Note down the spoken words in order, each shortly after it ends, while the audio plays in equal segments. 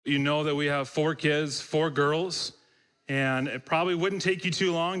You know that we have 4 kids, 4 girls, and it probably wouldn't take you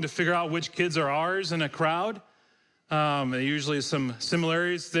too long to figure out which kids are ours in a crowd. Usually some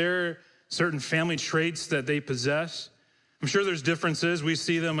similarities there, certain family traits that they possess. I'm sure there's differences. We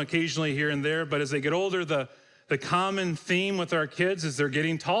see them occasionally here and there, but as they get older, the common theme with our kids is they're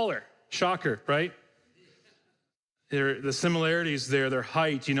getting taller. Shocker, right? The similarities there, their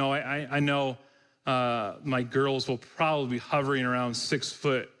height. You know, I know my girls will probably be hovering around 6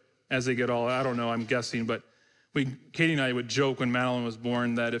 foot as they get older. I don't know, I'm guessing, but Katie and I would joke when Madeline was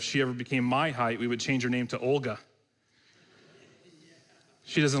born that if she ever became my height, we would change her name to Olga.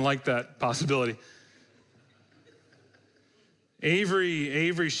 She doesn't like that possibility.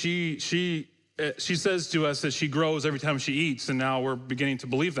 Avery, she says to us that she grows every time she eats, and now we're beginning to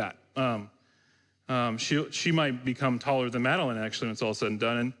believe that. She might become taller than Madeline, actually, when it's all said and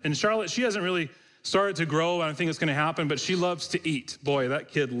done. And Charlotte, she hasn't really started to grow. I don't think it's going to happen, but she loves to eat. Boy, that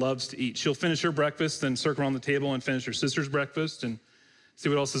kid loves to eat. She'll finish her breakfast, then circle around the table and finish her sister's breakfast and see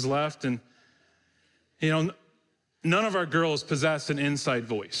what else is left. And, you know, none of our girls possess an inside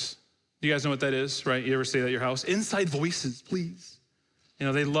voice. You guys know what that is, right? You ever say that at your house? Inside voices, please. You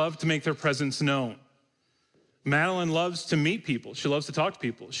know, they love to make their presence known. Madeline loves to meet people. She loves to talk to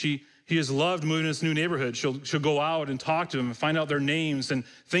people. She has loved moving to this new neighborhood. She'll go out and talk to them and find out their names and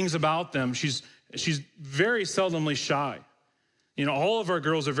things about them. She's very seldomly shy. You know, all of our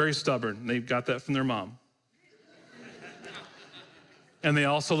girls are very stubborn. They got that from their mom. And they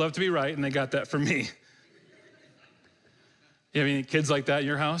also love to be right, and they got that from me. You have any kids like that in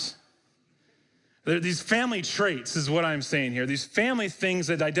your house? These family traits is what I'm saying here. These family things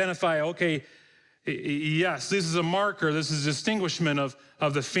that identify, okay, yes, this is a marker, this is a distinguishment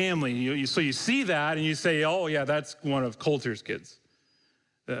of the family. So you see that and you say, oh yeah, that's one of Coulter's kids.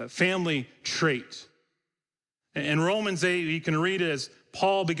 Family trait. In Romans 8, you can read it as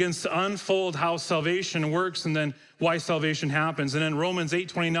Paul begins to unfold how salvation works and then why salvation happens. And in Romans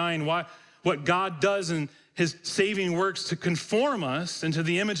 8:29, what God does in his saving works to conform us into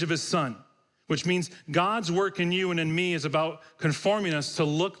the image of his Son, which means God's work in you and in me is about conforming us to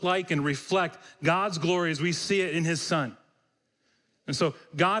look like and reflect God's glory as we see it in his Son. And so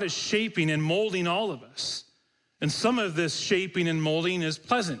God is shaping and molding all of us. And some of this shaping and molding is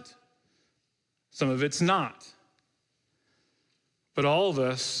pleasant. Some of it's not. But all of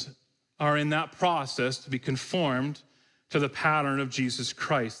us are in that process to be conformed to the pattern of Jesus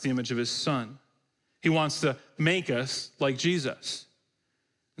Christ, the image of his Son. He wants to make us like Jesus.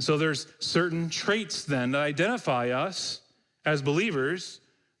 And so there's certain traits then that identify us as believers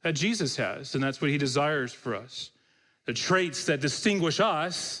that Jesus has, and that's what he desires for us. The traits that distinguish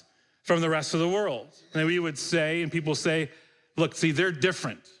us from the rest of the world. And we would say, and people say, look, see, they're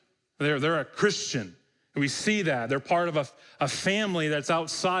different. They're a Christian. And we see that. They're part of a family that's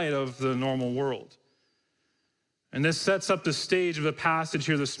outside of the normal world. And this sets up the stage of the passage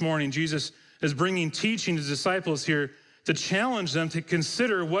here this morning. Jesus is bringing teaching to disciples here to challenge them to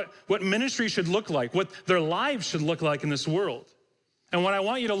consider what ministry should look like, what their lives should look like in this world. And what I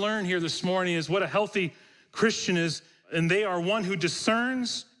want you to learn here this morning is what a healthy Christian is, and they are one who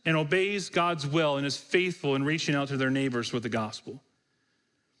discerns and obeys God's will and is faithful in reaching out to their neighbors with the gospel.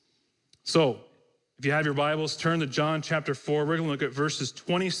 So, if you have your Bibles, turn to John chapter 4. We're going to look at verses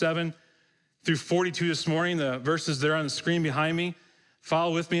 27 through 42 this morning. The verses there on the screen behind me.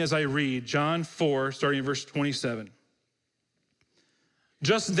 Follow with me as I read John 4, starting in verse 27.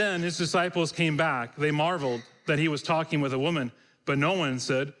 Just then his disciples came back. They marveled that he was talking with a woman, but no one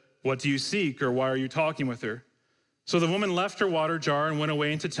said, "What do you seek?" or "Why are you talking with her?" So the woman left her water jar and went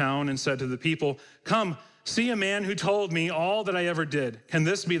away into town and said to the people, "Come, see a man who told me all that I ever did. Can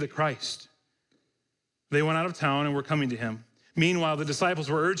this be the Christ?" They went out of town and were coming to him. Meanwhile, the disciples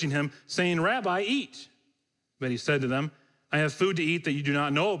were urging him, saying, "Rabbi, eat." But he said to them, "I have food to eat that you do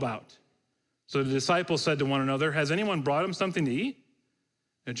not know about." So the disciples said to one another, "Has anyone brought him something to eat?"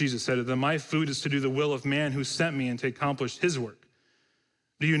 And Jesus said to them, "My food is to do the will of man who sent me and to accomplish his work.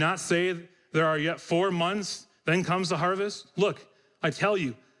 Do you not say there are yet 4 months, then comes the harvest? Look, I tell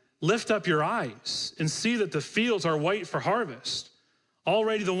you, lift up your eyes and see that the fields are white for harvest.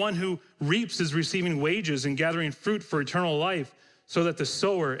 Already the one who reaps is receiving wages and gathering fruit for eternal life, so that the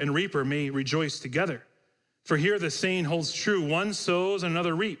sower and reaper may rejoice together. For here the saying holds true, one sows and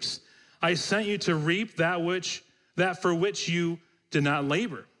another reaps. I sent you to reap that for which you did not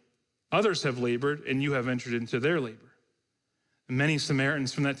labor. Others have labored, and you have entered into their labor." And many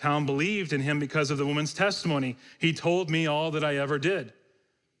Samaritans from that town believed in him because of the woman's testimony. "He told me all that I ever did."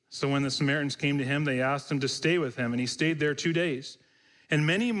 So when the Samaritans came to him, they asked him to stay with him, and he stayed there 2 days. And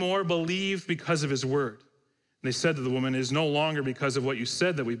many more believed because of his word. They said to the woman, "It is no longer because of what you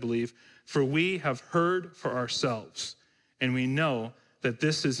said that we believe, for we have heard for ourselves, and we know that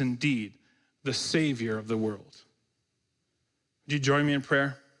this is indeed the Savior of the world." Would you join me in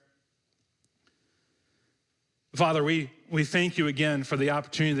prayer? Father, we thank you again for the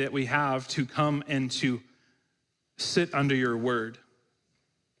opportunity that we have to come and to sit under your word.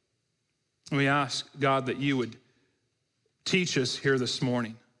 And we ask, God, that you would teach us here this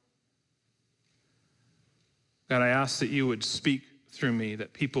morning. God, I ask that you would speak through me,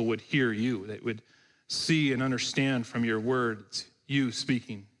 that people would hear you, that would see and understand from your words, you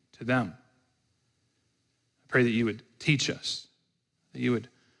speaking to them. I pray that you would teach us, that you would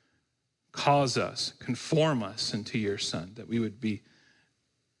cause us, conform us into your Son, that we would be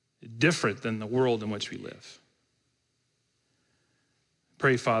different than the world in which we live.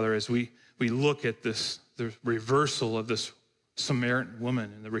 Pray, Father, as we look at this, the reversal of this Samaritan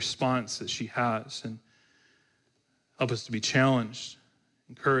woman and the response that she has, and help us to be challenged,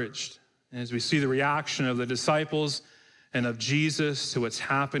 encouraged. And as we see the reaction of the disciples and of Jesus to what's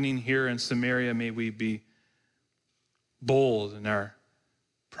happening here in Samaria, may we be bold in our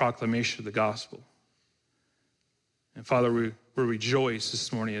proclamation of the gospel. And Father, we rejoice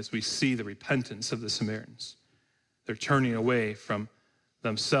this morning as we see the repentance of the Samaritans. They're turning away from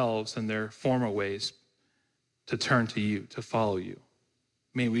themselves and their former ways to turn to you, to follow you.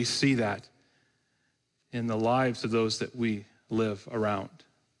 May we see that in the lives of those that we live around.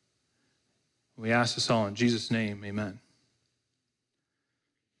 We ask this all in Jesus' name, amen.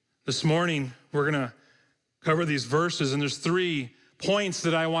 This morning, we're going to cover these verses, and there's 3 points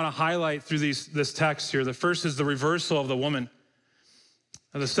that I want to highlight through this text here. The first is the reversal of the woman.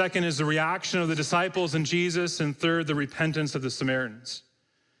 And the second is the reaction of the disciples and Jesus, and third, the repentance of the Samaritans.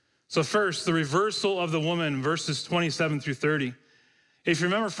 So first, the reversal of the woman, verses 27 through 30. If you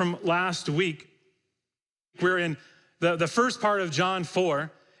remember from last week, we're in the first part of John 4,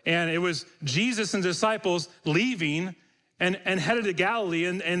 and it was Jesus and disciples leaving and headed to Galilee,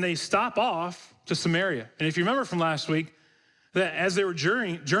 and they stop off to Samaria. And if you remember from last week, that as they were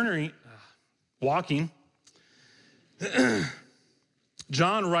walking,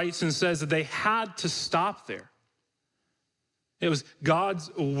 John writes and says that they had to stop there. It was God's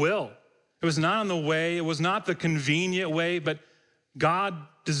will. It was not on the way. It was not the convenient way, but God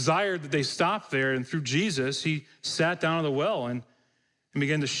desired that they stop there, and through Jesus, he sat down at the well and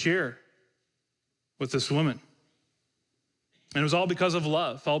began to share with this woman. And it was all because of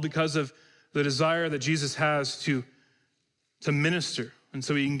love, all because of the desire that Jesus has to minister. And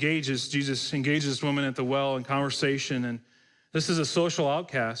so Jesus engages this woman at the well in conversation, and this is a social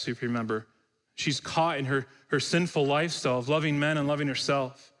outcast, if you remember. She's caught in her sinful lifestyle of loving men and loving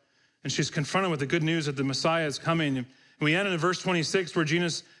herself. And she's confronted with the good news that the Messiah is coming. And we end in verse 26 where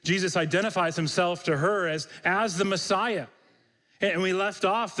Jesus identifies himself to her as the Messiah. And we left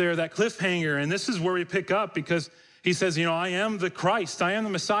off there, that cliffhanger, and this is where we pick up because he says, I am the Christ, I am the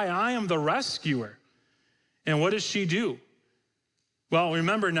Messiah, I am the rescuer. And what does she do? Well,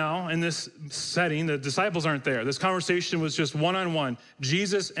 remember now, in this setting, the disciples aren't there. This conversation was just one-on-one.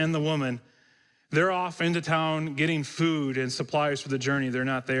 Jesus and the woman, they're off into town getting food and supplies for the journey. They're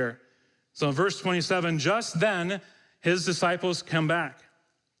not there. So in verse 27, just then, his disciples come back.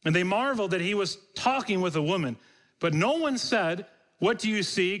 And they marveled that he was talking with a woman. But no one said, "What do you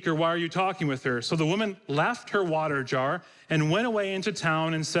seek?" or "Why are you talking with her?" So the woman left her water jar and went away into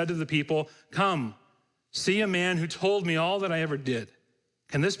town and said to the people, "Come, see a man who told me all that I ever did.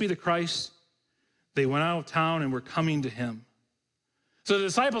 Can this be the Christ?" They went out of town and were coming to him. So the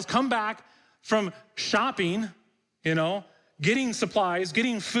disciples come back from shopping, getting supplies,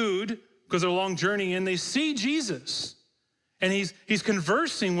 getting food, because they're a long journey, and they see Jesus. And he's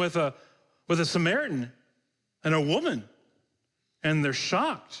conversing with a Samaritan and a woman, and they're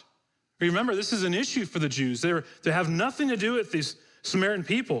shocked. Remember, this is an issue for the Jews. They have nothing to do with these Samaritan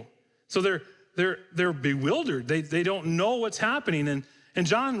people. So they're bewildered. They don't know what's happening. And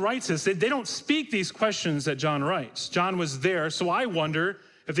John writes this. They don't speak these questions that John writes. John was there, so I wonder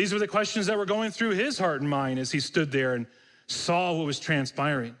if these were the questions that were going through his heart and mind as he stood there and saw what was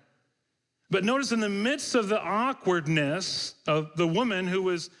transpiring. But notice in the midst of the awkwardness of the woman who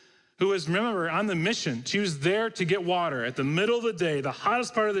was, remember, on the mission. She was there to get water at the middle of the day, the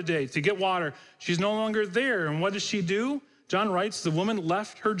hottest part of the day, to get water. She's no longer there. And what does she do? John writes, the woman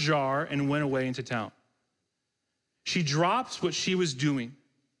left her jar and went away into town. She drops what she was doing.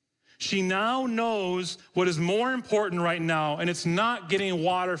 She now knows what is more important right now, and it's not getting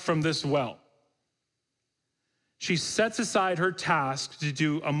water from this well. She sets aside her task to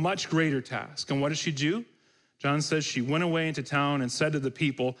do a much greater task. And what does she do? John says she went away into town and said to the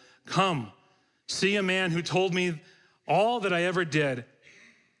people, "Come, See a man who told me all that I ever did.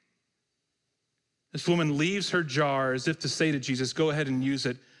 This woman leaves her jar as if to say to Jesus, go ahead and use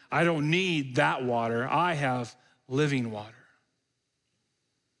it. I don't need that water. I have living water.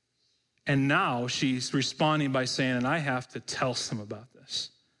 And now she's responding by saying, and I have to tell some about this.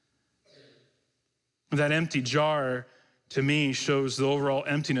 That empty jar, to me, shows the overall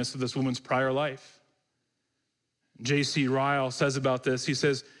emptiness of this woman's prior life. J.C. Ryle says about this, he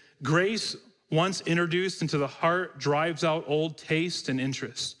says, grace once introduced into the heart drives out old taste and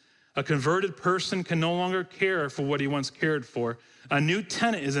interest. A converted person can no longer care for what he once cared for. A new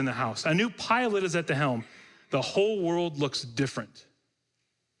tenant is in the house. A new pilot is at the helm. The whole world looks different.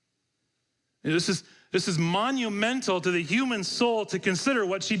 This is monumental to the human soul to consider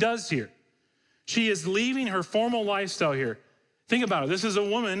what she does here. She is leaving her formal lifestyle here. Think about it. This is a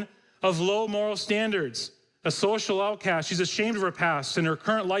woman of low moral standards, a social outcast. She's ashamed of her past and her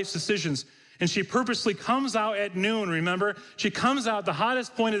current life's decisions. And she purposely comes out at noon, remember? She comes out at the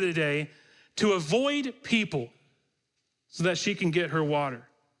hottest point of the day to avoid people so that she can get her water.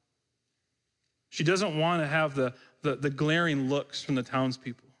 She doesn't want to have the glaring looks from the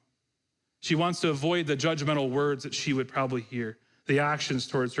townspeople. She wants to avoid the judgmental words that she would probably hear, the actions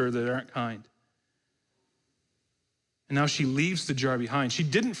towards her that aren't kind. And now she leaves the jar behind. She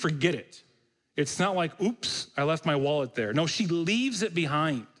didn't forget it. It's not like, oops, I left my wallet there. No, she leaves it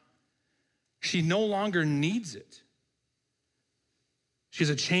behind. She no longer needs it. She has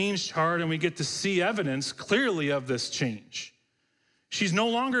a changed heart, and we get to see evidence clearly of this change. She's no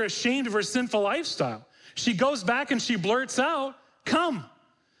longer ashamed of her sinful lifestyle. She goes back and she blurts out, come,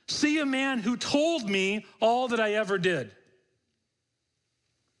 see a man who told me all that I ever did.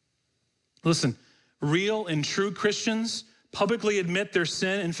 Listen, real and true Christians publicly admit their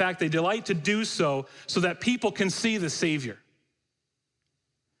sin. In fact, they delight to do so that people can see the Savior.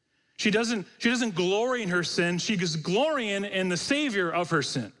 She doesn't glory in her sin. She is glorying in the Savior of her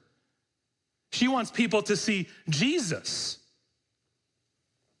sin. She wants people to see Jesus.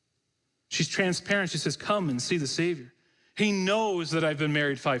 She's transparent. She says, come and see the Savior. He knows that I've been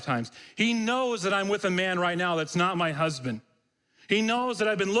married 5 times. He knows that I'm with a man right now that's not my husband. He knows that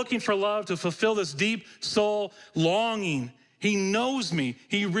I've been looking for love to fulfill this deep soul longing. He knows me.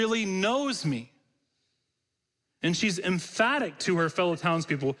 He really knows me. And she's emphatic to her fellow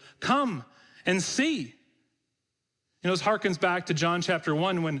townspeople, come and see. You know, this harkens back to John chapter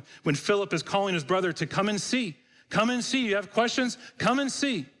 1 when Philip is calling his brother to come and see. Come and see. You have questions? Come and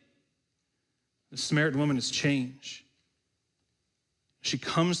see. The Samaritan woman has changed. She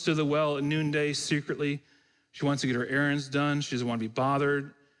comes to the well at noonday secretly. She wants to get her errands done. She doesn't want to be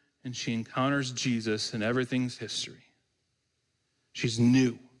bothered. And she encounters Jesus, and everything's history. She's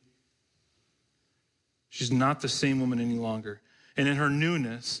new. She's not the same woman any longer. And in her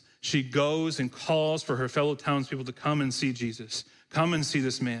newness, she goes and calls for her fellow townspeople to come and see Jesus. Come and see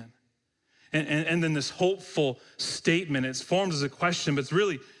this man. And then this hopeful statement, it's formed as a question, but it's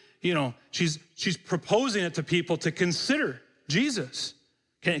really, you know, she's proposing it to people to consider Jesus.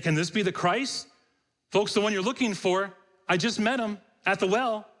 Can this be the Christ? Folks, the one you're looking for, I just met him at the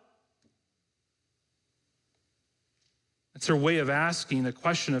well. It's her way of asking the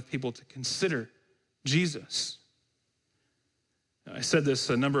question of people to consider Jesus. I said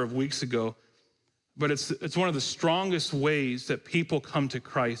this a number of weeks ago, but it's one of the strongest ways that people come to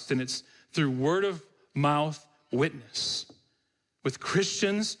Christ, and it's through word of mouth witness, with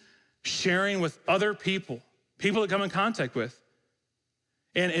Christians sharing with other people they come in contact with.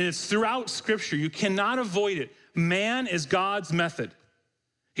 And it's throughout Scripture. You cannot avoid it. Man is God's method.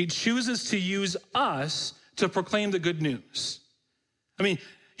 He chooses to use us to proclaim the good news. I mean,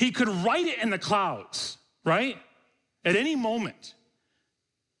 he could write it in the clouds, right? At any moment.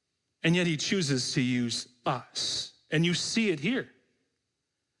 And yet he chooses to use us. And you see it here.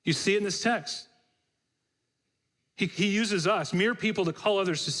 You see it in this text. He uses us, mere people, to call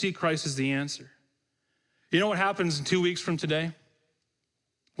others to see Christ as the answer. You know what happens in 2 weeks from today?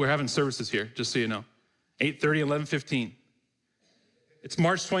 We're having services here, just so you know. 8:30, 11:15. It's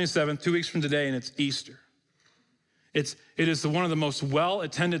March 27th, 2 weeks from today, and it's Easter. It is one of the most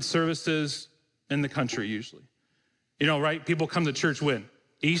well-attended services in the country, usually. You know, right? People come to church when?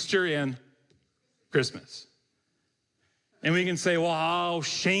 Easter and Christmas. And we can say, well, how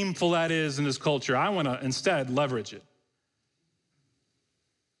shameful that is in this culture. I want to instead leverage it.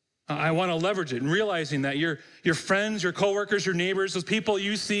 I want to leverage it, and realizing that your friends, your coworkers, your neighbors, those people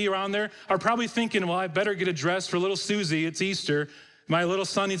you see around there are probably thinking, well, I better get a dress for little Susie. It's Easter. My little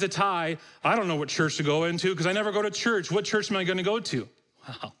son needs a tie. I don't know what church to go into because I never go to church. What church am I going to go to?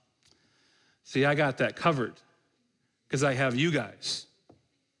 Wow. See, I got that covered because I have you guys.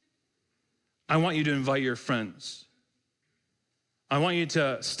 I want you to invite your friends. I want you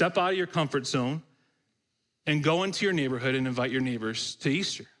to step out of your comfort zone and go into your neighborhood and invite your neighbors to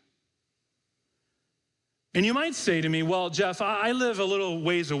Easter. And you might say to me, well, Jeff, I live a little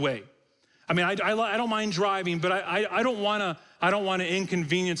ways away. I mean, I don't mind driving, but I don't want to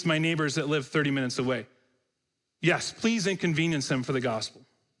inconvenience my neighbors that live 30 minutes away. Yes, please inconvenience them for the gospel.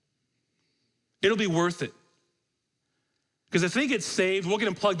 It'll be worth it. Because if they get saved, we'll get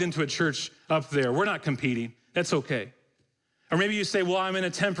them plugged into a church up there. We're not competing. That's okay. Or maybe you say, well, I'm in a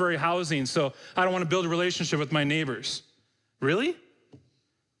temporary housing, so I don't want to build a relationship with my neighbors. Really?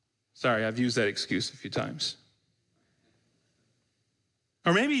 Sorry, I've used that excuse a few times.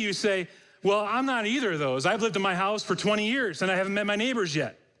 Or maybe you say, well, I'm not either of those. I've lived in my house for 20 years and I haven't met my neighbors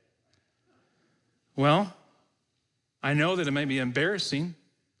yet. Well, I know that it might be embarrassing.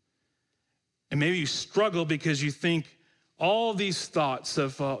 And maybe you struggle because you think all these thoughts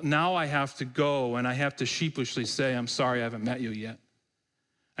of, now I have to go and I have to sheepishly say, I'm sorry I haven't met you yet.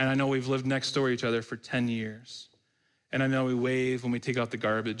 And I know we've lived next door to each other for 10 years. And I know we wave when we take out the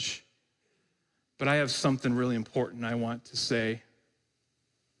garbage. But I have something really important I want to say.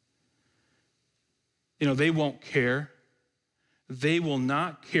 You know, they won't care. They will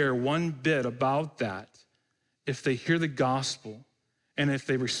not care one bit about that if they hear the gospel and if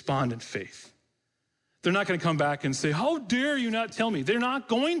they respond in faith. They're not going to come back and say, how dare you not tell me? They're not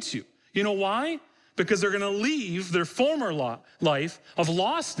going to. You know why? Because they're going to leave their former life of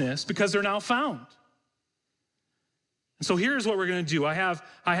lostness because they're now found. And so here's what we're going to do. I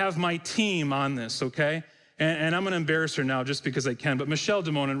have my team on this, okay? And I'm going to embarrass her now just because I can. But Michelle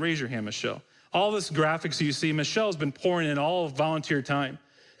Demonin, raise your hand, Michelle. All this graphics you see, Michelle's been pouring in all of volunteer time.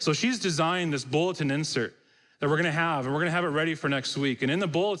 So she's designed this bulletin insert that we're gonna have, and we're gonna have it ready for next week. And in the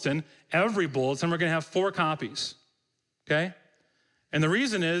bulletin, every bulletin, we're gonna have 4 copies, okay? And the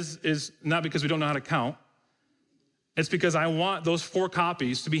reason is not because we don't know how to count. It's because I want those 4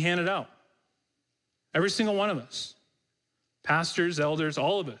 copies to be handed out. Every single one of us. Pastors, elders,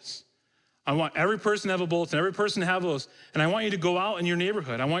 all of us. I want every person to have a bulletin, every person to have those. And I want you to go out in your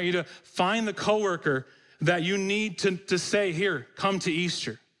neighborhood. I want you to find the coworker that you need to say, here, come to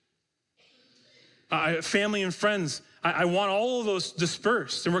Easter. Family and friends, I want all of those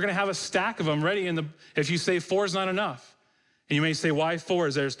dispersed. And we're going to have a stack of them ready. If you say 4 is not enough, and you may say, why 4?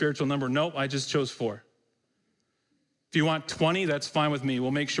 Is there a spiritual number? Nope, I just chose 4. If you want 20, that's fine with me.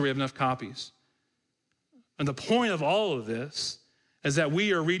 We'll make sure we have enough copies. And the point of all of this is that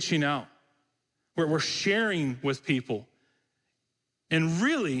we are reaching out. We're sharing with people. And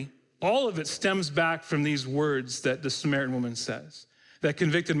really, all of it stems back from these words that the Samaritan woman says that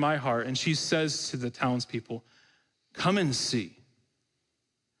convicted my heart. And she says to the townspeople, come and see.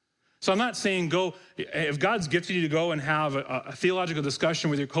 So I'm not saying go, if God's gifted you to go and have a theological discussion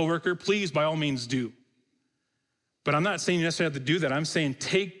with your coworker, please, by all means, do. But I'm not saying you necessarily have to do that. I'm saying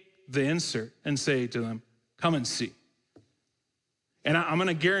take the insert and say to them, come and see. And I'm going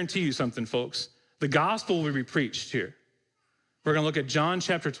to guarantee you something, folks. The gospel will be preached here. We're going to look at John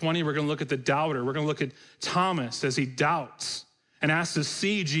chapter 20. We're going to look at the doubter. We're going to look at Thomas as he doubts and asks to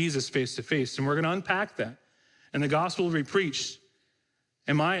see Jesus face to face. And we're going to unpack that. And the gospel will be preached.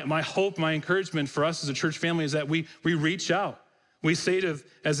 And my hope, my encouragement for us as a church family is that we reach out. We say to,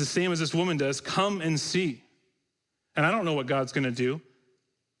 as the same as this woman does, come and see. And I don't know what God's going to do.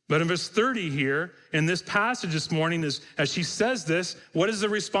 But in verse 30 here, in this passage this morning, as she says this, what is the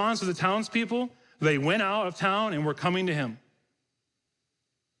response of the townspeople? They went out of town and were coming to him.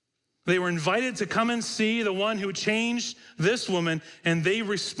 They were invited to come and see the one who changed this woman, and they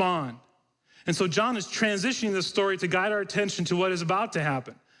respond. And so John is transitioning this story to guide our attention to what is about to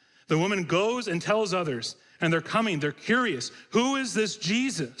happen. The woman goes and tells others, and they're coming, they're curious. Who is this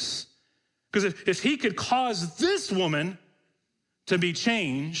Jesus? Because if he could cause this woman to be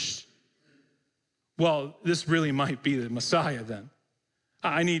changed, well, this really might be the Messiah then.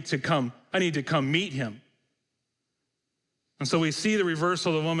 I need to come meet him. And so we see the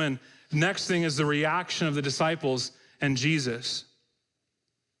reversal of the woman. Next thing is the reaction of the disciples and Jesus.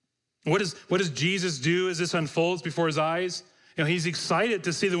 What does Jesus do as this unfolds before his eyes? You know, he's excited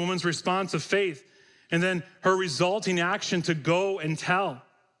to see the woman's response of faith and then her resulting action to go and tell.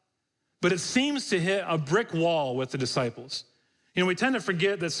 But it seems to hit a brick wall with the disciples. You know, we tend to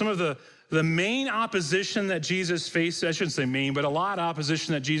forget that some of the main opposition that Jesus faced, I shouldn't say main, but a lot of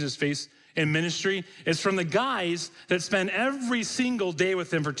opposition that Jesus faced in ministry is from the guys that spend every single day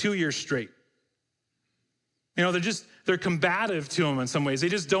with him for 2 years straight. You know, they're combative to him in some ways. They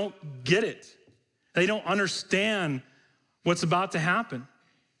just don't get it. They don't understand what's about to happen.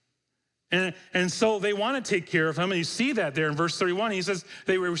 And so they want to take care of him. And you see that there in verse 31. He says,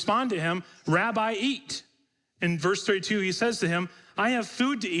 they respond to him, Rabbi, eat. In verse 32, he says to him, I have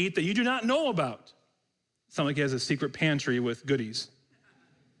food to eat that you do not know about. Sounds like he has a secret pantry with goodies.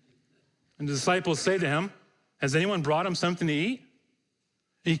 And the disciples say to him, has anyone brought him something to eat?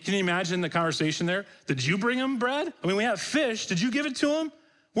 Can you imagine the conversation there? Did you bring him bread? I mean, we have fish. Did you give it to him?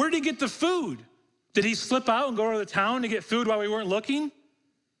 Where did he get the food? Did he slip out and go to the town to get food while we weren't looking?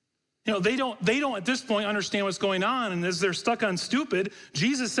 You know, they don't at this point understand what's going on. And as they're stuck on stupid,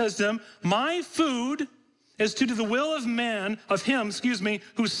 Jesus says to them, my food is to do the will of man, of him,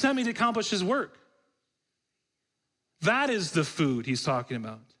 who sent me to accomplish his work. That is the food he's talking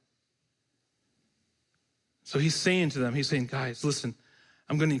about. So he's saying to them, guys, listen,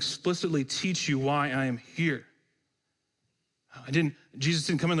 I'm going to explicitly teach you why I am here. Jesus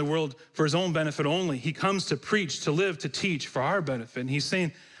didn't come in the world for his own benefit only. He comes to preach, to live, to teach for our benefit. And he's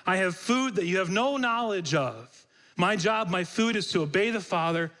saying, I have food that you have no knowledge of. My job, my food is to obey the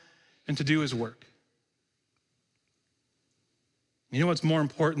Father and to do his work. You know what's more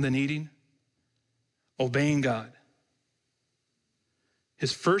important than eating? Obeying God.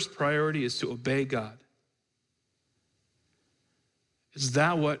 His first priority is to obey God. Is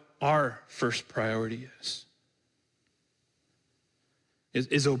that what our first priority is?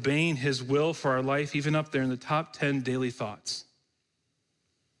 Is obeying his will for our life even up there in the top 10 daily thoughts?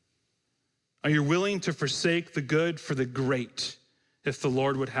 Are you willing to forsake the good for the great if the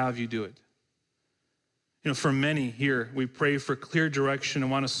Lord would have you do it? You know, for many here, we pray for clear direction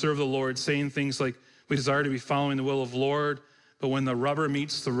and want to serve the Lord, saying things like we desire to be following the will of the Lord, but when the rubber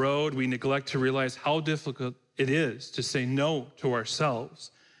meets the road, we neglect to realize how difficult it is to say no to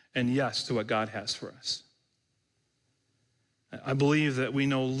ourselves and yes to what God has for us. I believe that we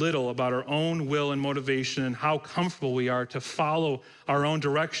know little about our own will and motivation and how comfortable we are to follow our own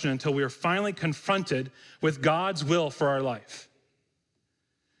direction until we are finally confronted with God's will for our life.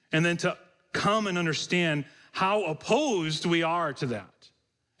 And then to come and understand how opposed we are to that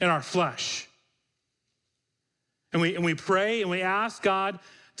in our flesh. And we pray and we ask God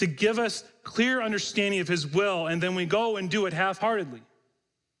to give us clear understanding of his will, and then we go and do it half-heartedly.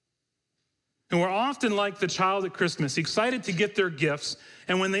 And we're often like the child at Christmas, excited to get their gifts,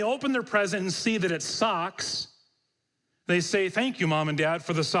 and when they open their present and see that it's socks, they say, thank you, Mom and Dad,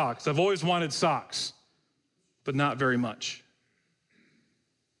 for the socks. I've always wanted socks, but not very much.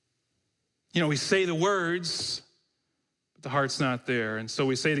 You know, we say the words, but the heart's not there. And so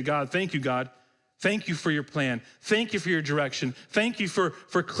we say to God, thank you, God. Thank you for your plan. Thank you for your direction. Thank you for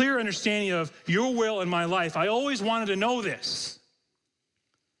clear understanding of your will in my life. I always wanted to know this,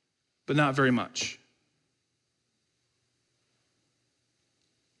 but not very much.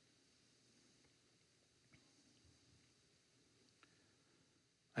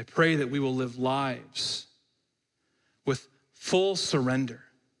 I pray that we will live lives with full surrender.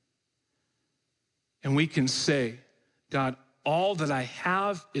 And we can say, God, all that I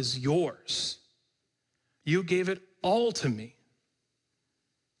have is yours. You gave it all to me.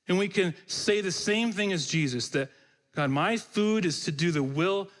 And we can say the same thing as Jesus, that God, my food is to do the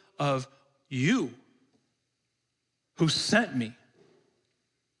will of you who sent me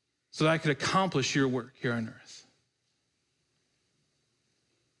so that I could accomplish your work here on earth.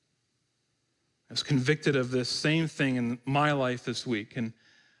 I was convicted of this same thing in my life this week, and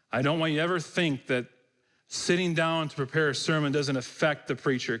I don't want you to ever think that sitting down to prepare a sermon doesn't affect the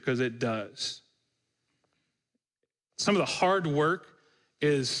preacher, because it does. Some of the hard work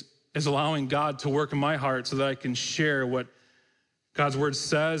is allowing God to work in my heart so that I can share what God's word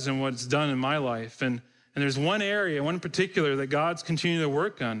says and what's done in my life. And there's one area, one in particular, that God's continuing to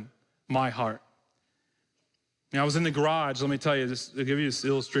work on my heart. Now, I was in the garage. Let me tell you this, to give you this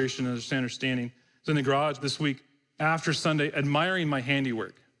illustration of this understanding. I was in the garage this week after Sunday, admiring my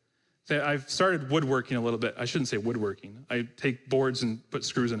handiwork. I've started woodworking a little bit. I shouldn't say woodworking. I take boards and put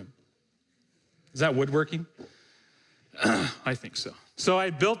screws in them. Is that woodworking? I think so. So I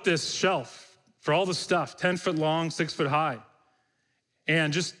built this shelf for all the stuff, 10 foot long, 6 foot high.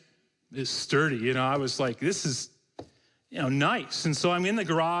 And just is sturdy. You know, I was like, this is, nice. And so I'm in the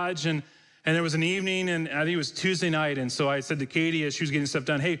garage, and there was an evening, and I think it was Tuesday night. And so I said to Katie as she was getting stuff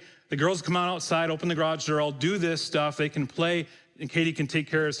done, hey, the girls come out outside, open the garage door, I'll do this stuff. They can play, and Katie can take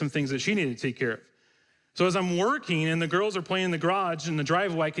care of some things that she needed to take care of. So as I'm working and the girls are playing in the garage, in the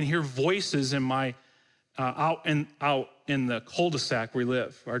driveway, I can hear voices in my, out in the cul-de-sac where we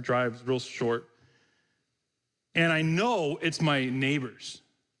live. Our drive's real short. And I know it's my neighbors.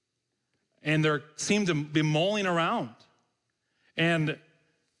 And they seem to be mulling around. And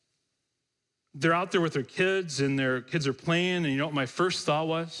they're out there with their kids, and their kids are playing. And you know what my first thought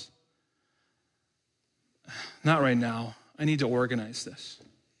was? not right now. I need to organize this.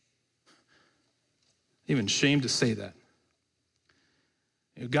 Even ashamed to say that.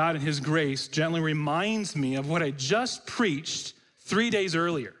 God in his grace gently reminds me of what I just preached 3 days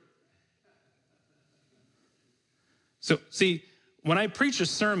earlier. So see, when I preach a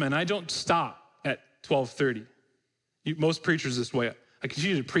sermon, I don't stop at 12:30. Most preachers this way. I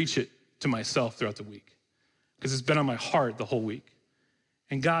continue to preach it to myself throughout the week because it's been on my heart the whole week.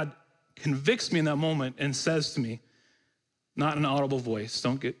 And God convicts me in that moment and says to me, not in an audible voice,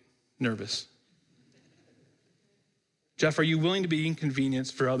 don't get nervous. Jeff, are you willing to be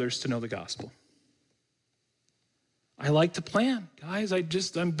inconvenienced for others to know the gospel? I like to plan, guys.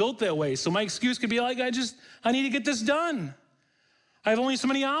 I'm built that way. So my excuse could be like, I need to get this done. I have only so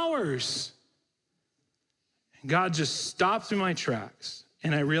many hours. And God just stopped me in my tracks.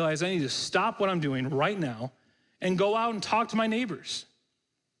 And I realized I need to stop what I'm doing right now and go out and talk to my neighbors.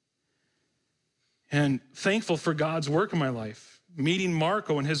 And thankful for God's work in my life. Meeting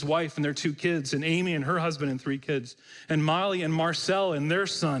Marco and his wife and their 2 kids, and Amy and her husband and 3 kids, and Molly and Marcel and their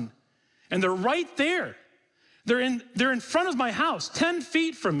son. And they're right there. They're in front of my house, 10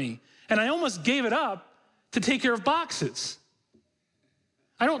 feet from me, and I almost gave it up to take care of boxes.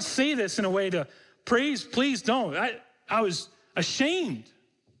 I don't say this in a way to praise, please don't. I was ashamed.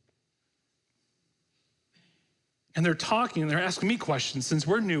 And they're talking, and they're asking me questions since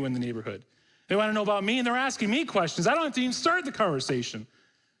we're new in the neighborhood. They want to know about me, and they're asking me questions. I don't have to even start the conversation.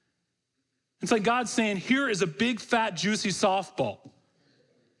 It's like God saying, here is a big, fat, juicy softball.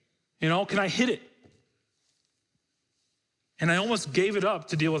 Can I hit it? And I almost gave it up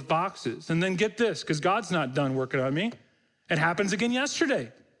to deal with boxes. And then get this, because God's not done working on me. It happens again yesterday.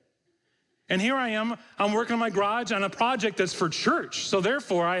 And here I am, I'm working in my garage on a project that's for church. So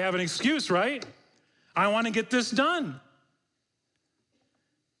therefore, I have an excuse, right? I want to get this done.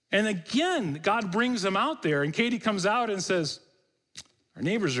 And again, God brings them out there. And Katie comes out and says, our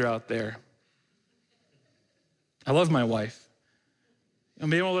neighbors are out there. I love my wife.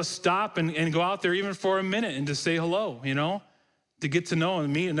 And being able to stop and go out there even for a minute and to say hello, to get to know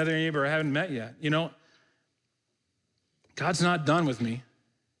and meet another neighbor I haven't met yet. God's not done with me.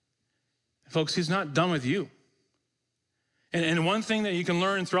 Folks, he's not done with you. And one thing that you can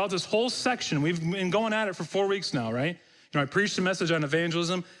learn throughout this whole section, we've been going at it for 4 weeks now, right? I preached a message on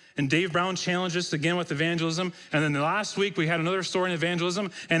evangelism, and Dave Brown challenged us again with evangelism. And then the last week, we had another story in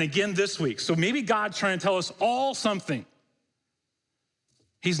evangelism, and again this week. So maybe God's trying to tell us all something.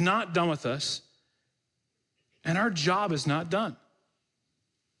 He's not done with us, and our job is not done.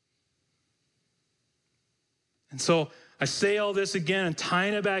 And so I say all this again and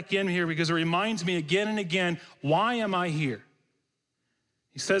tying it back in here because it reminds me again and again, why am I here?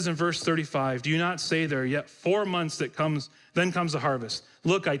 He says in verse 35, do you not say there, yet 4 months then comes the harvest?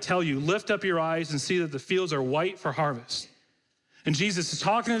 Look, I tell you, lift up your eyes and see that the fields are white for harvest. And Jesus is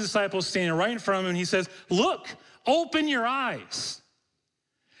talking to the disciples standing right in front of him, and he says, look, open your eyes.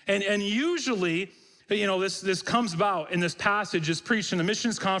 And usually, this comes about in this passage. It's preached in a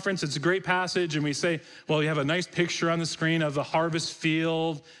missions conference. It's a great passage. And we say, well, you have a nice picture on the screen of the harvest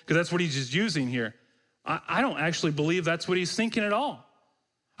field, because that's what he's just using here. I don't actually believe that's what he's thinking at all.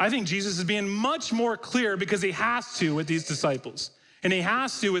 I think Jesus is being much more clear because he has to with these disciples. And he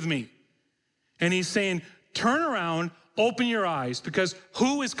has to with me. And he's saying, turn around, open your eyes, because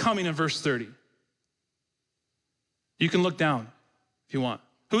who is coming in verse 30? You can look down if you want.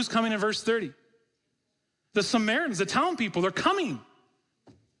 Who's coming in verse 30? The Samaritans, the town people, they're coming.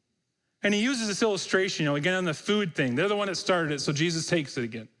 And he uses this illustration, again on the food thing. They're the one that started it, so Jesus takes it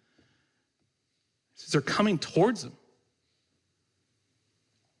again. He says they're coming towards him.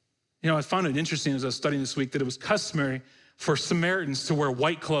 I found it interesting as I was studying this week that it was customary for Samaritans to wear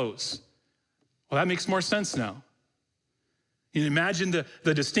white clothes. Well, that makes more sense now. You imagine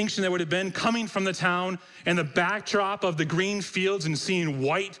the distinction that would have been coming from the town and the backdrop of the green fields and seeing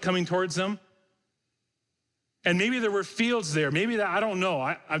white coming towards them. And maybe there were fields there. Maybe that, I don't know.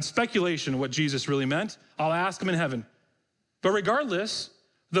 I'm speculation what Jesus really meant. I'll ask him in heaven. But regardless,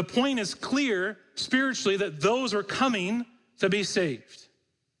 the point is clear spiritually that those are coming to be saved.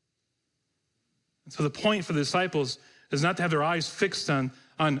 And so the point for the disciples is not to have their eyes fixed on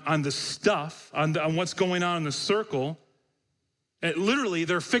the stuff, on what's going on in the circle. Literally,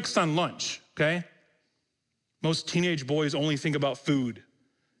 they're fixed on lunch, okay? Most teenage boys only think about food,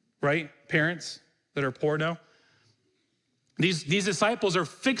 right? Parents that are poor now. These disciples are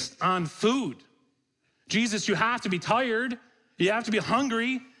fixed on food. Jesus, you have to be tired. You have to be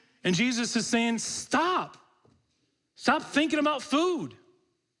hungry. And Jesus is saying, stop. Stop thinking about food.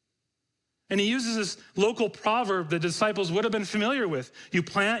 And he uses this local proverb the disciples would have been familiar with. You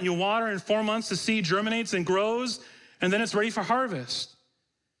plant, you water, in 4 months the seed germinates and grows, and then it's ready for harvest.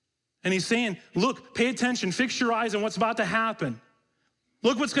 And he's saying, look, pay attention, fix your eyes on what's about to happen.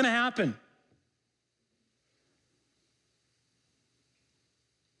 Look what's going to happen.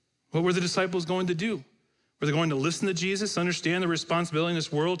 What were the disciples going to do? Were they going to listen to Jesus, understand the responsibility in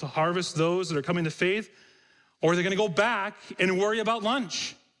this world to harvest those that are coming to faith? Or are they going to go back and worry about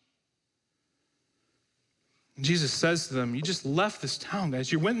lunch? And Jesus says to them, you just left this town,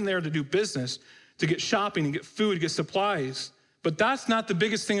 guys. You went in there to do business, to get shopping and get food, get supplies. But that's not the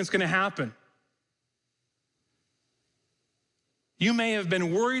biggest thing that's going to happen. You may have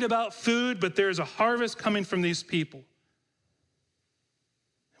been worried about food, but there's a harvest coming from these people.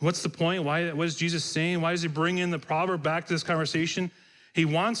 What's the point? What is Jesus saying? Why does he bring in the proverb back to this conversation? He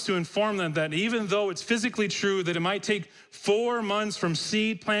wants to inform them that even though it's physically true that it might take 4 months from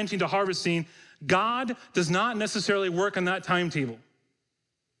seed planting to harvesting, God does not necessarily work on that timetable.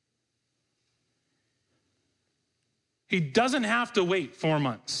 He doesn't have to wait 4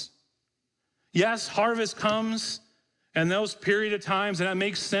 months. Yes, harvest comes and those period of times, and that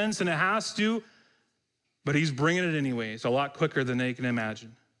makes sense and it has to, but he's bringing it anyways, a lot quicker than they can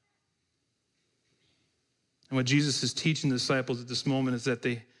imagine. And what Jesus is teaching the disciples at this moment is that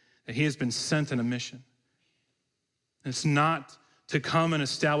he has been sent on a mission. It's not to come and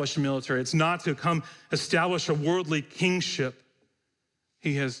establish a military. It's not to come establish a worldly kingship.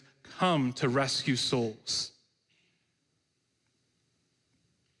 He has come to rescue souls.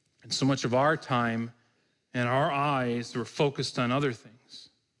 And so much of our time and our eyes were focused on other things.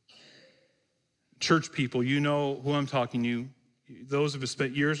 Church people, you know who I'm talking to. Those who have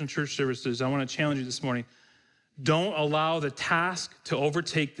spent years in church services, I want to challenge you this morning. Don't allow the task to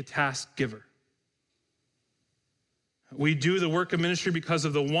overtake the task giver. We do the work of ministry because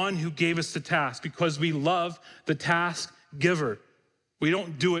of the one who gave us the task, because we love the task giver. We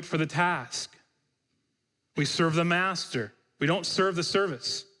don't do it for the task. We serve the master. We don't serve the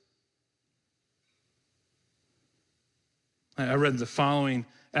service. I read the following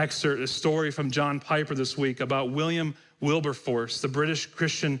excerpt, a story from John Piper this week about William Wilberforce, the British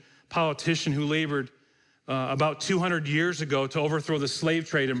Christian politician who labored about 200 years ago to overthrow the slave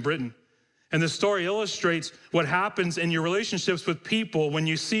trade in Britain. And the story illustrates what happens in your relationships with people when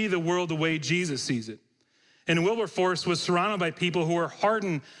you see the world the way Jesus sees it. And Wilberforce was surrounded by people who were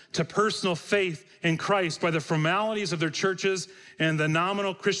hardened to personal faith in Christ by the formalities of their churches and the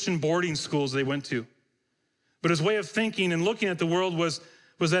nominal Christian boarding schools they went to. But his way of thinking and looking at the world was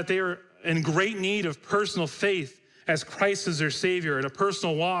that they were in great need of personal faith as Christ as their Savior and a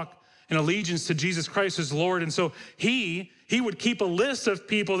personal walk and allegiance to Jesus Christ as Lord. And so he would keep a list of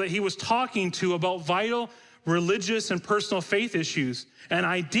people that he was talking to about vital religious and personal faith issues and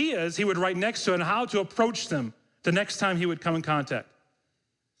ideas he would write next to it on how to approach them the next time he would come in contact.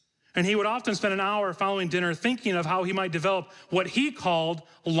 And he would often spend an hour following dinner thinking of how he might develop what he called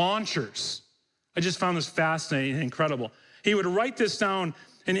launchers. I just found this fascinating and incredible. He would write this down,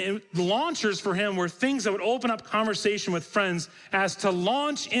 and the launchers for him were things that would open up conversation with friends as to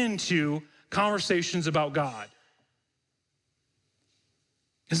launch into conversations about God.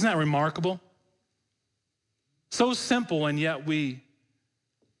 Isn't that remarkable? So simple, and yet we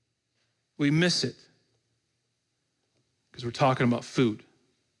miss it because we're talking about food.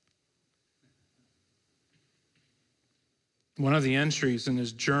 One of the entries in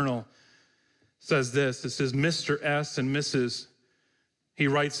his journal says this. It says, Mr. S. and Mrs. He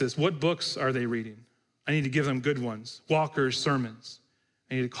writes this, what books are they reading? I need to give them good ones. Walker's sermons.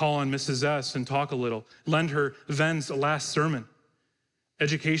 I need to call on Mrs. S. and talk a little. Lend her Ven's last sermon.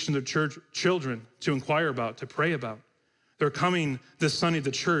 Education of church children to inquire about, to pray about. They're coming this Sunday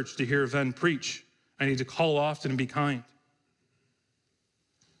to church to hear Ven preach. I need to call often and be kind.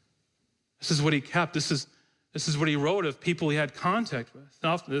 This is what he kept. This is what he wrote of people he had contact with.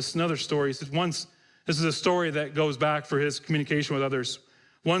 Now, this is another story. He said this is a story that goes back for his communication with others.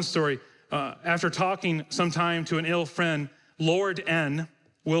 One story, after talking sometime to an ill friend, Lord N.,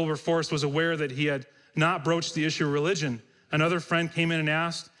 Wilberforce was aware that he had not broached the issue of religion. Another friend came in and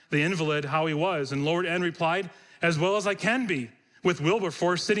asked the invalid how he was, and Lord N. replied, as well as I can be, with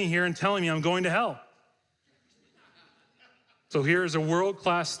Wilberforce sitting here and telling me I'm going to hell. So here is a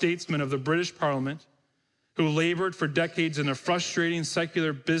world-class statesman of the British Parliament who labored for decades in the frustrating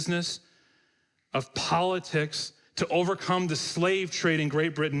secular business of politics to overcome the slave trade in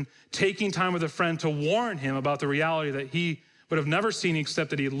Great Britain, taking time with a friend to warn him about the reality that he would have never seen except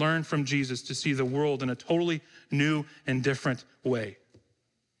that he learned from Jesus to see the world in a totally new and different way.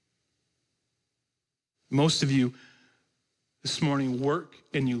 Most of you this morning work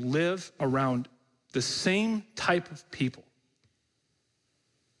and you live around the same type of people,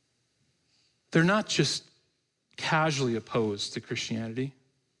 they're not just casually opposed to Christianity.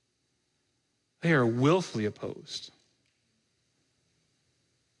 They are willfully opposed.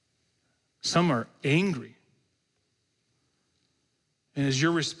 Some are angry. And is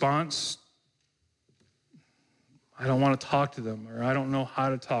your response, I don't want to talk to them, or I don't know how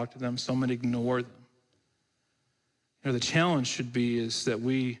to talk to them, so I'm going to ignore them? The challenge should be is that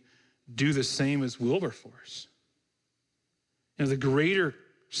we do the same as Wilberforce. The greater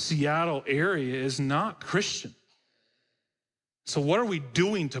Seattle area is not Christian. So what are we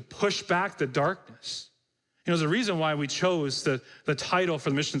doing to push back the darkness? There's a reason why we chose the title for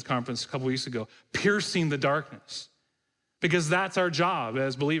the missions conference a couple weeks ago, Piercing the Darkness, because that's our job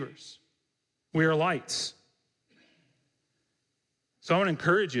as believers. We are lights. So I want to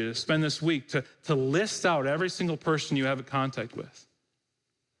encourage you to spend this week to list out every single person you have a contact with.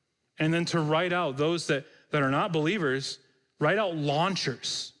 And then to write out those that are not believers, write out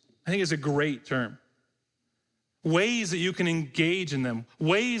launchers. I think it's a great term. Ways that you can engage in them,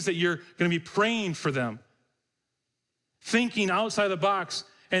 ways that you're going to be praying for them, thinking outside the box,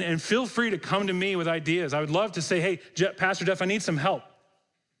 and feel free to come to me with ideas. I would love to say, hey, Pastor Jeff, I need some help.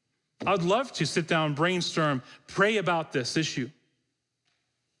 I would love to sit down, brainstorm, pray about this issue.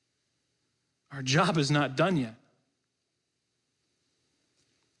 Our job is not done yet.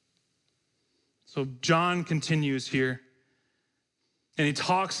 So John continues here, and he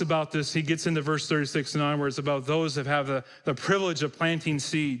talks about this. He gets into verse 36 and onwards about those that have the privilege of planting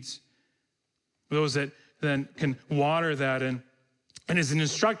seeds, those that then can water that, and is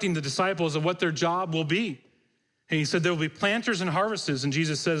instructing the disciples of what their job will be. And he said there will be planters and harvesters, and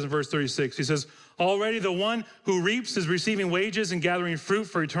Jesus says in verse 36, he says, already the one who reaps is receiving wages and gathering fruit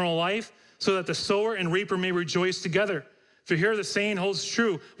for eternal life, so that the sower and reaper may rejoice together. For here the saying holds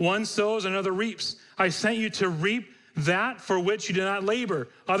true, one sows, another reaps. I sent you to reap that for which you did not labor.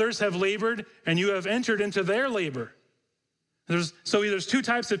 Others have labored, and you have entered into their labor. There's two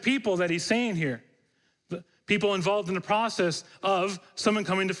types of people that he's saying here. The people involved in the process of someone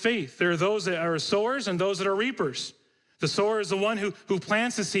coming to faith. There are those that are sowers and those that are reapers. The sower is the one who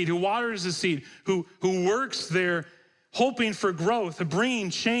plants the seed, who waters the seed, who works there hoping for growth, bringing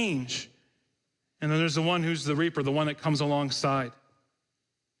change. And then there's the one who's the reaper, the one that comes alongside.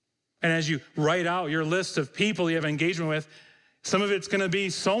 And as you write out your list of people you have engagement with, some of it's going to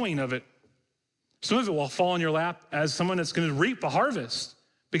be sowing of it. Some of it will fall in your lap as someone that's going to reap a harvest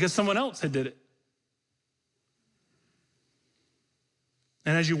because someone else had did it.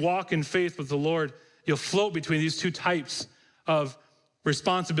 And as you walk in faith with the Lord, you'll float between these two types of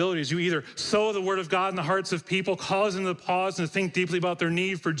responsibilities. You either sow the word of God in the hearts of people, cause them to pause and to think deeply about their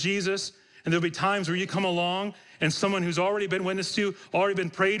need for Jesus. And there'll be times where you come along and someone who's already been witnessed to, already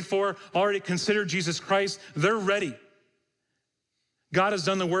been prayed for, already considered Jesus Christ, they're ready. God has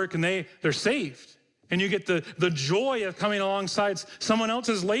done the work and they're saved. And you get the joy of coming alongside someone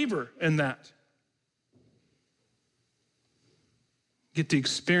else's labor in that. Get to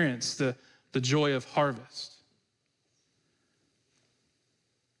experience the joy of harvest.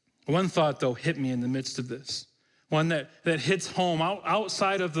 One thought, though, hit me in the midst of this. One that hits home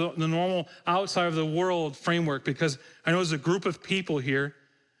outside of the normal, outside of the world framework, because I know there's a group of people here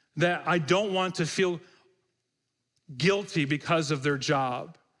that I don't want to feel guilty because of their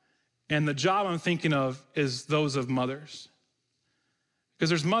job. And the job I'm thinking of is those of mothers. Because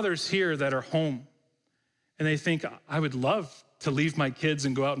there's mothers here that are home, and they think, I would love to leave my kids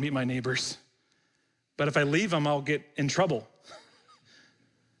and go out and meet my neighbors. But if I leave them, I'll get in trouble.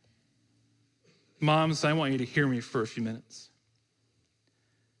 Moms, I want you to hear me for a few minutes.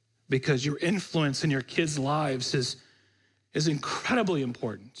 Because your influence in your kids' lives is incredibly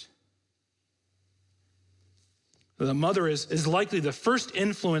important. The mother is likely the first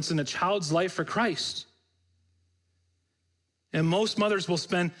influence in a child's life for Christ. And most mothers will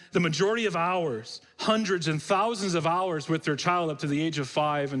spend the majority of hours, hundreds and thousands of hours with their child up to the age of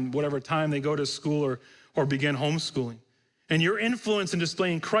 5 and whatever time they go to school or begin homeschooling. And your influence in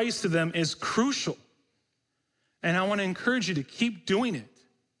displaying Christ to them is crucial. And I want to encourage you to keep doing it.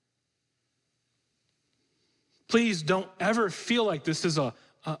 Please don't ever feel like this is a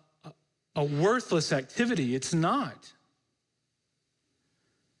worthless activity. It's not.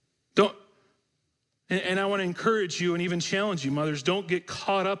 And I want to encourage you and even challenge you, mothers, don't get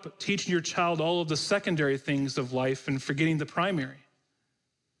caught up teaching your child all of the secondary things of life and forgetting the primary.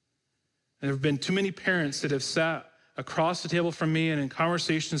 There have been too many parents that have sat across the table from me and in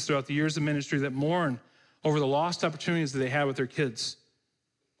conversations throughout the years of ministry that mourn over the lost opportunities that they had with their kids.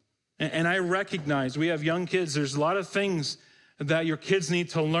 And I recognize we have young kids. There's a lot of things that your kids need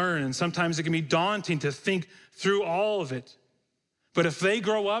to learn. And sometimes it can be daunting to think through all of it. But if they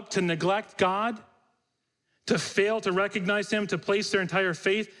grow up to neglect God, to fail to recognize him, to place their entire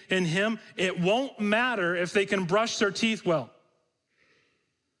faith in him, it won't matter if they can brush their teeth well,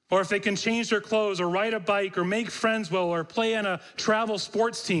 or if they can change their clothes, or ride a bike, or make friends well, or play on a travel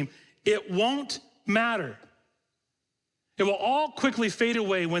sports team. It won't matter. It will all quickly fade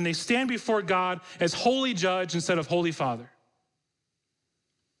away when they stand before God as holy judge instead of holy father.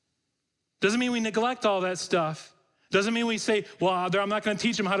 Doesn't mean we neglect all that stuff. Doesn't mean we say, well, I'm not going to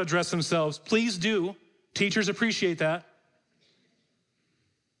teach them how to dress themselves. Please do. Teachers appreciate that.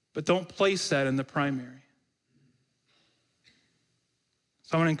 But don't place that in the primary.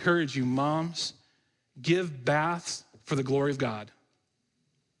 So I want to encourage you, moms, give baths for the glory of God.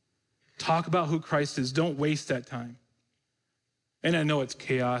 Talk about who Christ is. Don't waste that time. And I know it's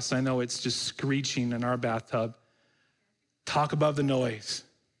chaos. I know it's just screeching in our bathtub. Talk about the noise.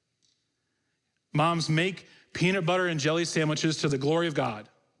 Moms, make peanut butter and jelly sandwiches to the glory of God.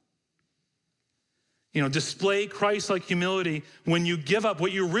 Display Christ-like humility when you give up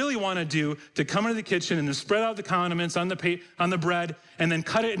what you really want to do to come into the kitchen and then spread out the condiments on the bread and then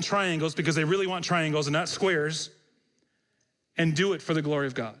cut it in triangles because they really want triangles and not squares, and do it for the glory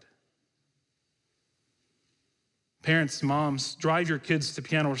of God. Parents, moms, drive your kids to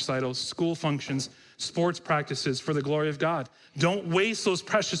piano recitals, school functions, sports practices for the glory of God. Don't waste those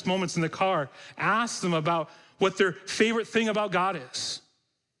precious moments in the car. Ask them about what their favorite thing about God is.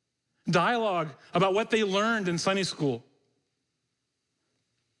 Dialogue about what they learned in Sunday school.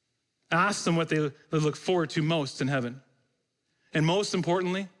 Ask them what they look forward to most in heaven. And most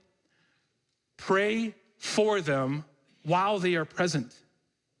importantly, pray for them while they are present.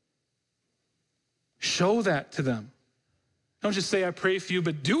 Show that to them. Don't just say, I pray for you,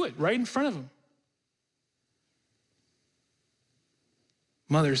 but do it right in front of them.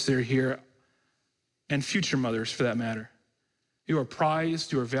 Mothers that are here, and future mothers for that matter, you are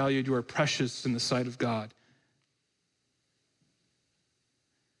prized, you are valued, you are precious in the sight of God.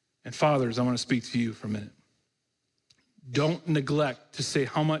 And fathers, I want to speak to you for a minute. Don't neglect to say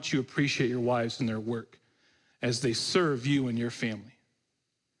how much you appreciate your wives and their work as they serve you and your family.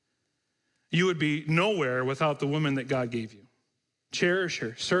 You would be nowhere without the woman that God gave you. Cherish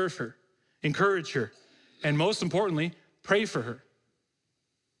her, serve her, encourage her, and most importantly, pray for her.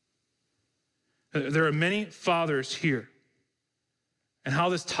 There are many fathers here. And how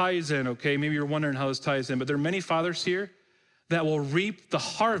this ties in, okay, maybe you're wondering how this ties in, but there are many fathers here that will reap the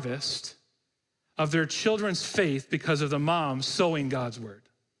harvest of their children's faith because of the mom sowing God's word.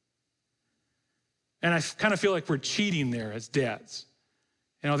 And I kind of feel like we're cheating there as dads.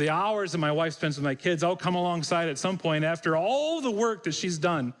 The hours that my wife spends with my kids, I'll come alongside at some point after all the work that she's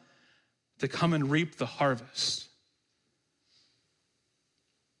done to come and reap the harvest.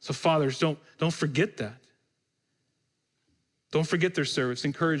 So fathers, don't forget that. Don't forget their service.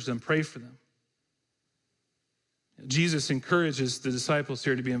 Encourage them. Pray for them. Jesus encourages the disciples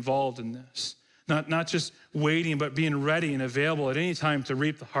here to be involved in this. Not just waiting, but being ready and available at any time to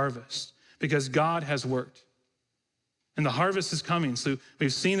reap the harvest because God has worked. And the harvest is coming. So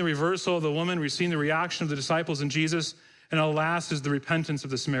we've seen the reversal of the woman. We've seen the reaction of the disciples and Jesus. And alas is the repentance of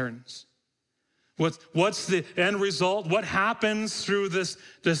the Samaritans. What's the end result? What happens through this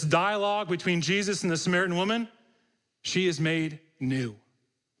dialogue between Jesus and the Samaritan woman? She is made new.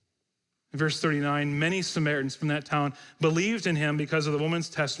 In verse 39, many Samaritans from that town believed in him because of the woman's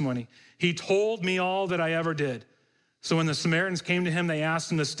testimony. He told me all that I ever did. So when the Samaritans came to him, they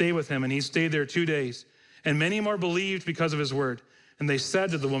asked him to stay with him, and he stayed there 2 days. And many more believed because of his word. And they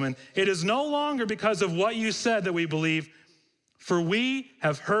said to the woman, it is no longer because of what you said that we believe, for we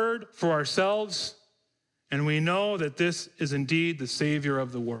have heard for ourselves, and we know that this is indeed the Savior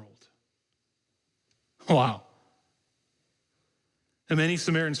of the world. Wow. And many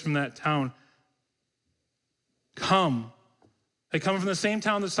Samaritans from that town come. They come from the same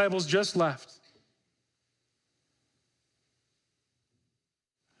town the disciples just left.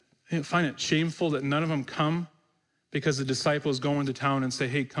 I find it shameful that none of them come because the disciples go into town and say,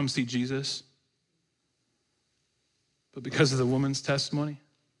 hey, come see Jesus. But because of the woman's testimony,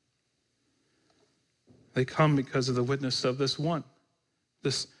 they come because of the witness of this one,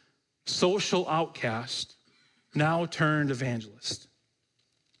 this social outcast, now turned evangelist.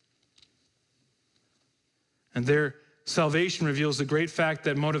 And their salvation reveals the great fact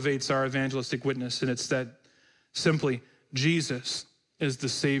that motivates our evangelistic witness, and it's that simply Jesus is the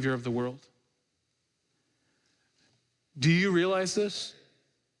Savior of the world. Do you realize this?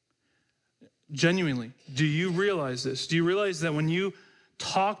 Genuinely, do you realize this? Do you realize that when you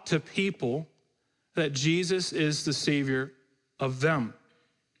talk to people that Jesus is the Savior of them,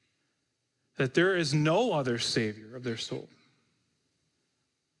 that there is no other Savior of their soul.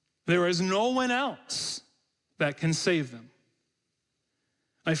 There is no one else that can save them.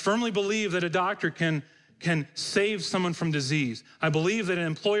 I firmly believe that a doctor can save someone from disease. I believe that an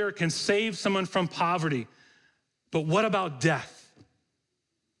employer can save someone from poverty. But what about death?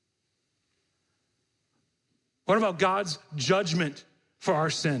 What about God's judgment for our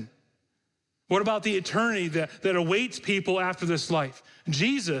sin? What about the eternity that awaits people after this life?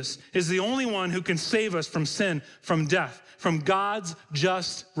 Jesus is the only one who can save us from sin, from death, from God's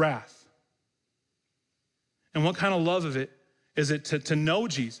just wrath. And what kind of love of it is it to know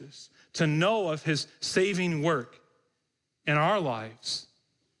Jesus, to know of his saving work in our lives,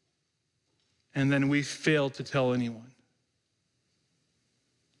 and then we fail to tell anyone?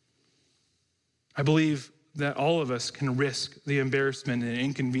 I believe that all of us can risk the embarrassment and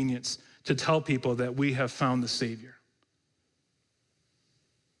inconvenience to tell people that we have found the Savior.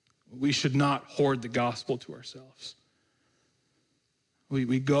 We should not hoard the gospel to ourselves.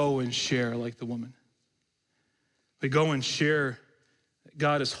 We go and share like the woman. We go and share that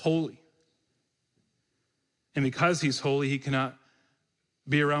God is holy. And because he's holy, he cannot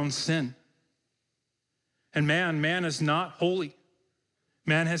be around sin. And man is not holy.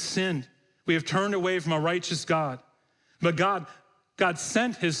 Man has sinned. We have turned away from a righteous God. But God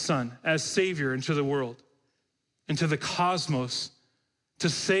sent his Son as Savior into the world, into the cosmos, to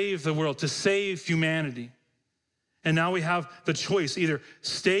save the world, to save humanity. And now we have the choice, either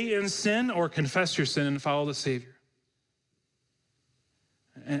stay in sin or confess your sin and follow the Savior.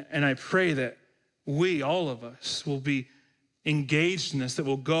 And I pray that we, all of us, will be engaged in this, that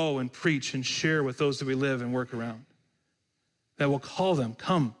will go and preach and share with those that we live and work around, that will call them,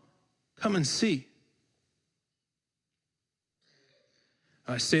 come and see.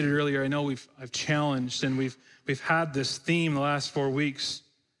 I stated earlier, I know I've challenged and we've had this theme the last 4 weeks,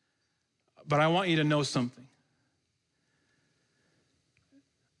 but I want you to know something.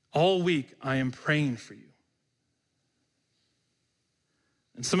 All week, I am praying for you.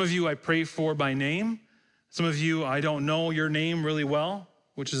 And some of you I pray for by name. Some of you, I don't know your name really well,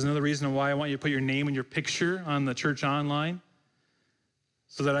 which is another reason why I want you to put your name and your picture on the church online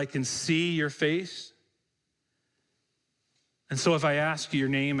so that I can see your face. And so if I ask you your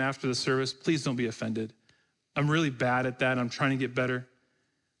name after the service, please don't be offended. I'm really bad at that. I'm trying to get better.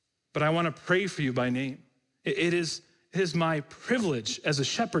 But I want to pray for you by name. It is my privilege as a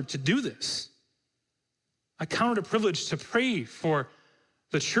shepherd to do this. I count it a privilege to pray for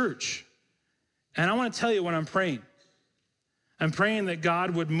the church. And I want to tell you what I'm praying. I'm praying that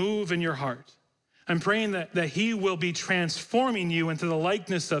God would move in your heart. I'm praying that he will be transforming you into the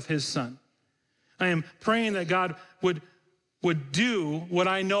likeness of his Son. I am praying that God would do what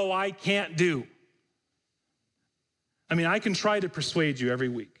I know I can't do. I mean, I can try to persuade you every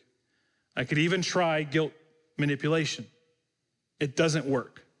week. I could even try guilt manipulation. It doesn't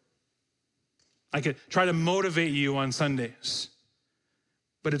work. I could try to motivate you on Sundays.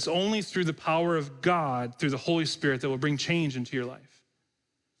 But it's only through the power of God, through the Holy Spirit, that will bring change into your life.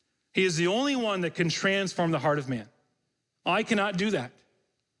 He is the only one that can transform the heart of man. I cannot do that.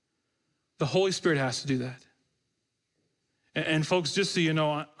 The Holy Spirit has to do that. And folks, just so you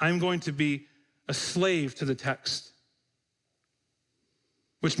know, I'm going to be a slave to the text,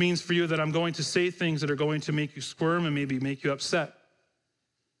 which means for you that I'm going to say things that are going to make you squirm and maybe make you upset.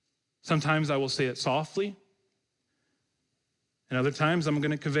 Sometimes I will say it softly, and other times I'm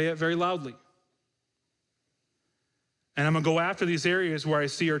going to convey it very loudly. And I'm going to go after these areas where I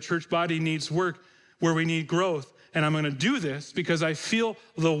see our church body needs work, where we need growth. And I'm going to do this because I feel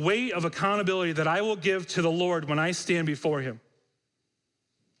the weight of accountability that I will give to the Lord when I stand before him.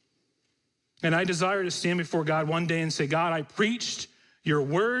 And I desire to stand before God one day and say, God, I preached your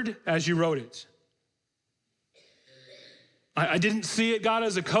word as you wrote it. I didn't see it, God,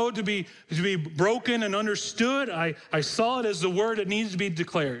 as a code to be broken and understood. I saw it as the word that needs to be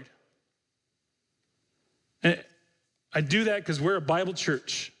declared. And I do that because we're a Bible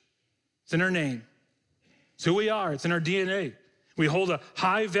church. It's in our name. It's who we are. It's in our DNA. We hold a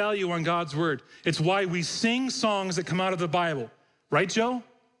high value on God's word. It's why we sing songs that come out of the Bible. Right, Joe?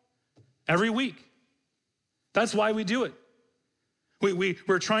 Every week. That's why we do it.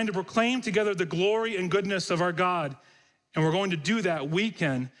 We're trying to proclaim together the glory and goodness of our God. And we're going to do that week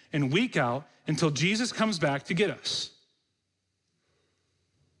in and week out until Jesus comes back to get us.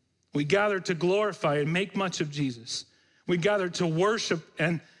 We gather to glorify and make much of Jesus. We gather to worship,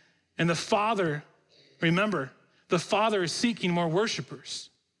 and the Father, remember, the Father is seeking more worshipers.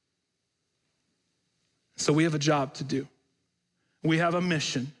 So we have a job to do. We have a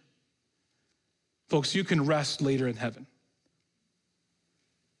mission. Folks, you can rest later in heaven.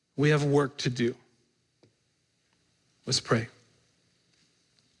 We have work to do. Let's pray.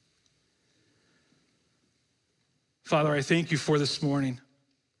 Father, I thank you for this morning.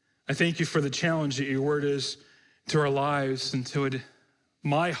 I thank you for the challenge that your word is to our lives and to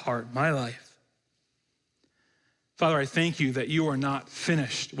my heart, my life. Father, I thank you that you are not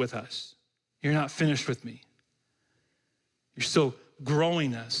finished with us. You're not finished with me. You're still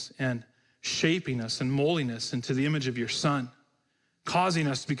growing us and shaping us and molding us into the image of your Son, causing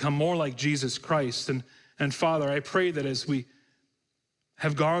us to become more like Jesus Christ. And Father, I pray that as we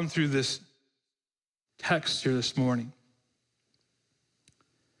have gone through this text here this morning,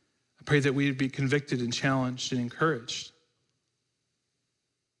 I pray that we would be convicted and challenged and encouraged.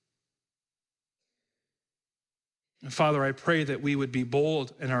 And Father, I pray that we would be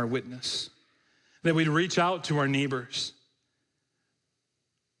bold in our witness, that we'd reach out to our neighbors.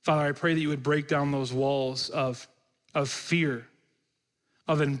 Father, I pray that you would break down those walls of fear,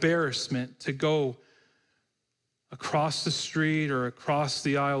 of embarrassment to go across the street or across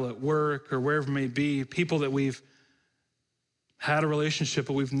the aisle at work or wherever it may be, people that we've had a relationship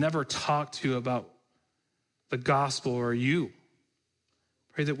but we've never talked to about the gospel or you.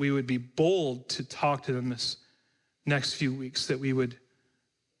 Pray that we would be bold to talk to them this next few weeks, that we would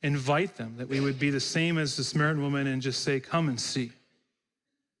invite them, that we would be the same as the Samaritan woman and just say, come and see.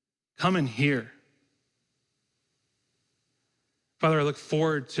 Come and hear. Father, I look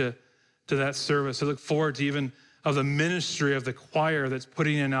forward to that service. I look forward to even of the ministry of the choir that's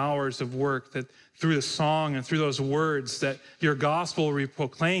putting in hours of work, that through the song and through those words that your gospel will be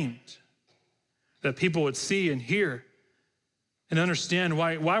proclaimed, that people would see and hear and understand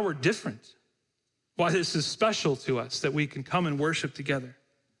why we're different, why this is special to us, that we can come and worship together.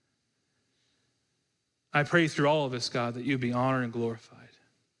 I pray through all of this, God, that you be honored and glorified.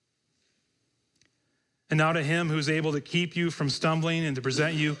 And now to him who's able to keep you from stumbling and to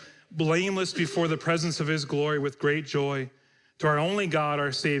present you blameless before the presence of his glory with great joy, to our only God,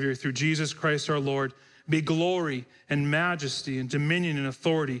 our Savior, through Jesus Christ our Lord, be glory and majesty and dominion and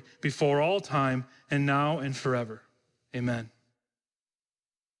authority before all time and now and forever. Amen.